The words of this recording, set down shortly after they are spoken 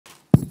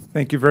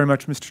Thank you very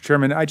much, Mr.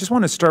 Chairman. I just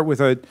want to start with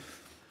a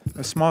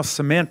small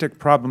semantic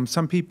problem.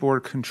 Some people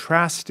are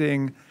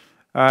contrasting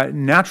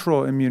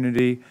natural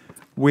immunity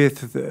with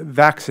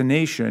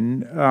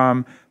vaccination,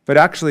 but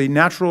actually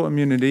natural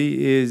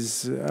immunity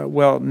is,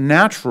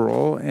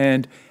 natural,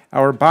 and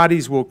our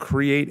bodies will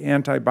create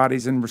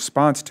antibodies in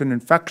response to an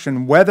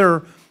infection,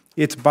 whether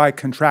it's by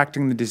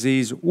contracting the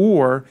disease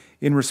or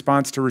in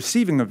response to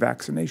receiving a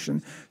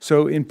vaccination.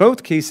 So in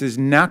both cases,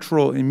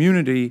 natural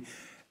immunity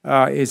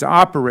is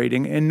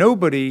operating, and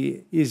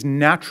nobody is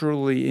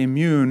naturally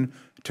immune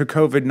to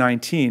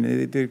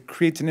COVID-19. It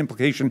creates an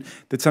implication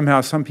that somehow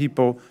some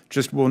people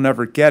just will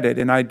never get it,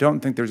 and I don't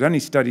think there's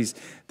any studies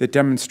that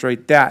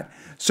demonstrate that.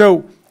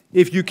 So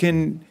if you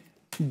can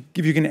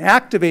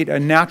activate a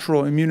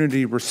natural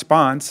immunity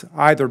response,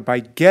 either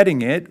by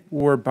getting it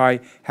or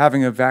by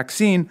having a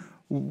vaccine,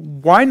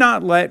 why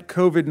not let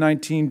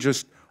COVID-19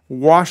 just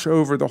wash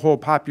over the whole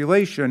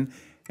population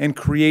and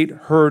create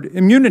herd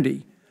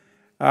immunity,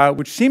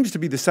 which seems to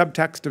be the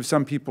subtext of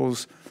some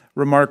people's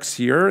remarks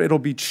here. It'll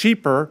be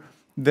cheaper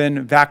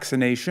than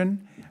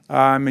vaccination,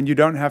 and you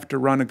don't have to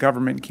run a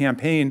government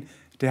campaign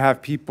to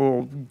have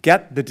people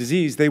get the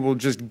disease. They will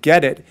just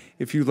get it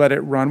if you let it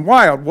run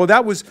wild. Well,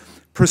 that was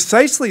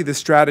precisely the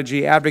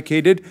strategy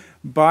advocated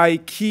by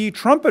key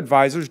Trump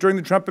advisors during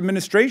the Trump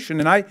administration.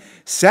 And I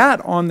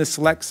sat on the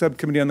select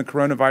subcommittee on the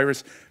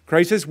coronavirus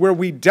crisis where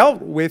we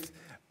dealt with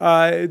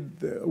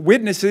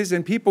witnesses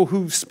and people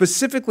who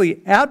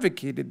specifically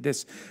advocated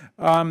this.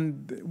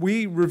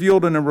 We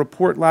revealed in a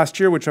report last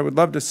year, which I would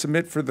love to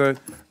submit for the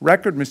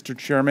record, Mr.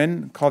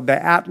 Chairman, called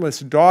the Atlas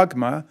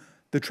Dogma,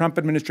 the Trump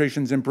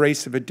administration's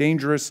embrace of a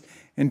dangerous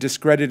and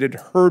discredited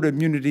herd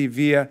immunity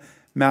via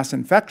mass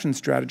infection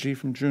strategy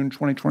from June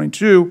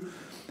 2022.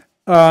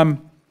 Then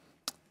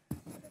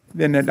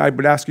I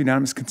would ask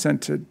unanimous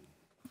consent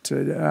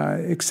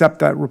to accept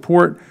that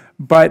report.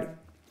 But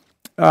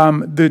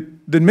the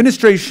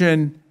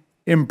administration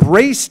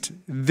embraced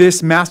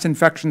this mass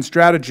infection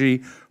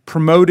strategy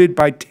promoted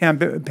by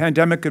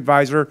pandemic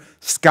advisor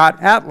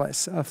Scott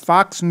Atlas, a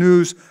Fox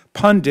News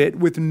pundit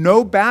with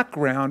no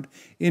background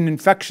in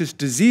infectious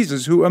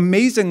diseases, who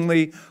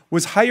amazingly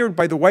was hired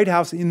by the White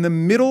House in the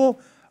middle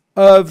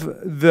of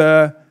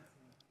the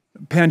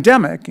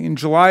pandemic in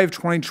July of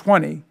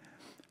 2020.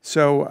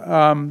 So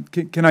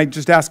can I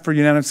just ask for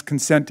unanimous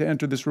consent to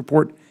enter this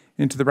report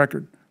into the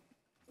record?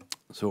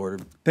 So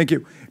ordered. Thank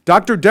you.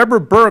 Dr.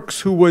 Deborah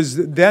Birx, who was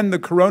then the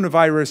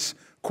coronavirus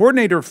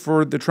coordinator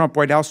for the Trump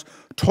White House,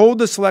 told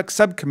the Select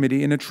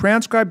Subcommittee in a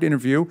transcribed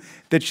interview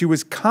that she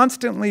was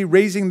constantly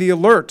raising the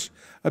alert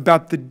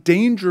about the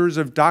dangers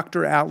of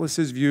Dr.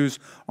 Atlas's views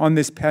on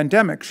this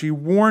pandemic. She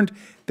warned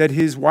that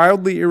his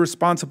wildly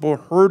irresponsible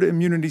herd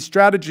immunity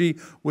strategy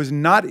was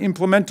not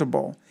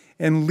implementable,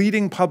 and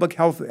leading public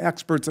health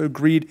experts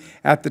agreed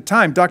at the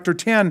time. Dr.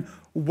 Tan,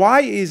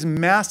 why is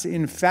mass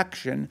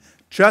infection,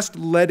 just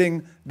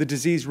letting the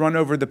disease run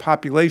over the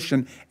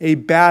population, a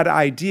bad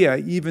idea,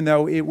 even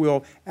though it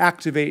will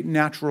activate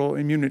natural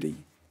immunity?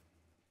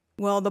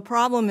 Well, the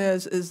problem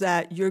is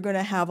that you're going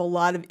to have a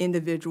lot of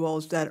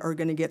individuals that are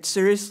going to get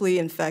seriously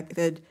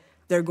infected.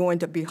 They're going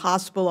to be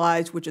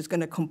hospitalized, which is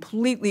going to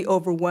completely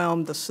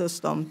overwhelm the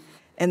system.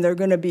 And there are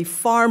going to be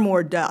far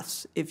more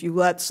deaths if you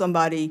let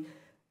somebody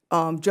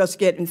just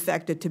get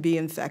infected to be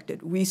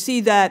infected. We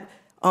see that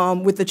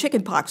with the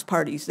chickenpox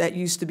parties that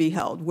used to be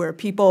held, where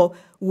people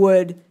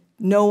would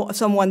know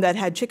someone that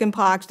had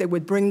chickenpox, they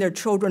would bring their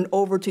children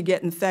over to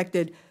get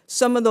infected.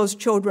 Some of those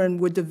children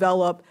would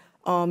develop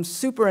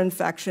super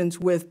infections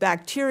with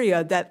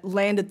bacteria that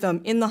landed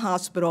them in the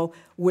hospital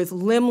with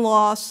limb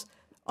loss,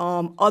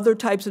 other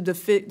types of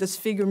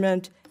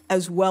disfigurement,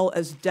 as well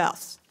as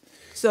deaths.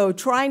 So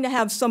trying to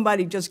have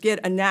somebody just get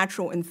a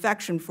natural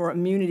infection for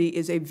immunity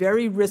is a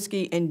very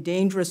risky and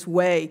dangerous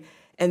way,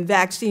 and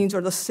vaccines are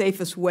the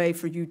safest way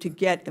for you to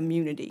get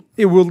immunity.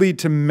 It will lead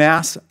to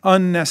mass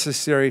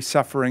unnecessary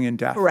suffering and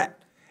death.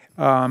 Correct.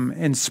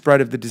 And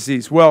spread of the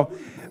disease. Well,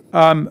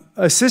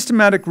 a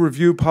systematic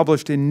review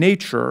published in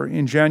Nature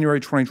in January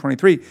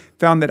 2023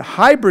 found that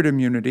hybrid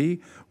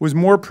immunity was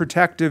more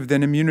protective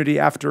than immunity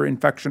after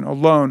infection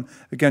alone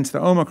against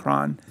the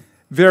Omicron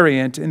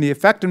variant, and the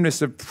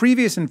effectiveness of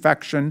previous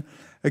infection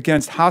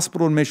against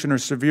hospital admission or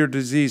severe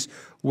disease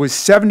was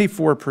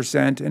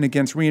 74%, and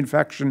against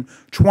reinfection,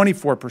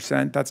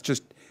 24%. That's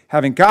just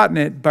having gotten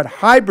it. But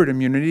hybrid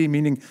immunity,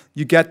 meaning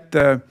you get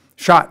the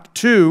shot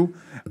too,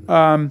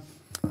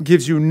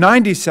 gives you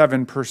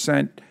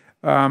 97%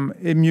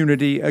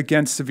 immunity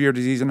against severe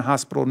disease and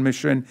hospital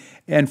admission,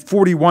 and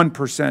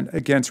 41%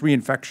 against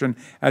reinfection,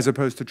 as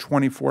opposed to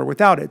 24%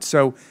 without it.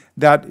 So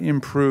that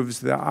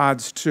improves the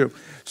odds too.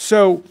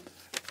 So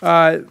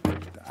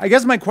I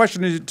guess my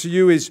question to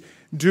you is,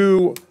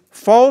 do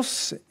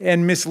false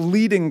and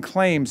misleading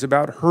claims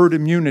about herd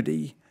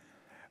immunity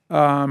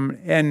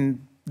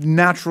and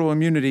natural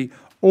immunity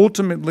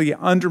ultimately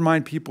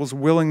undermine people's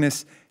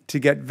willingness to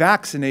get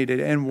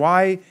vaccinated? And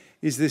why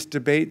is this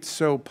debate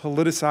so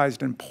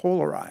politicized and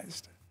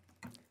polarized?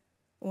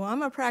 Well,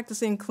 I'm a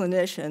practicing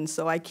clinician,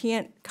 so I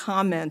can't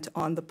comment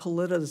on the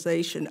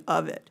politicization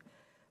of it.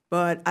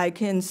 But I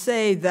can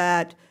say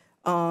that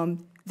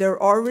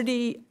there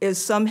already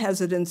is some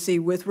hesitancy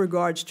with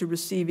regards to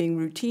receiving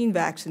routine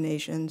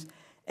vaccinations,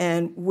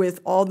 and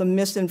with all the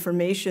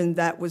misinformation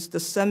that was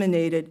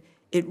disseminated,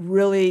 it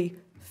really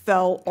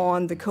fell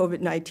on the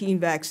COVID-19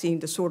 vaccine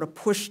to sort of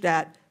push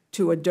that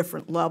to a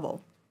different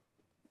level.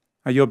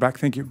 I yield back.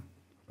 Thank you.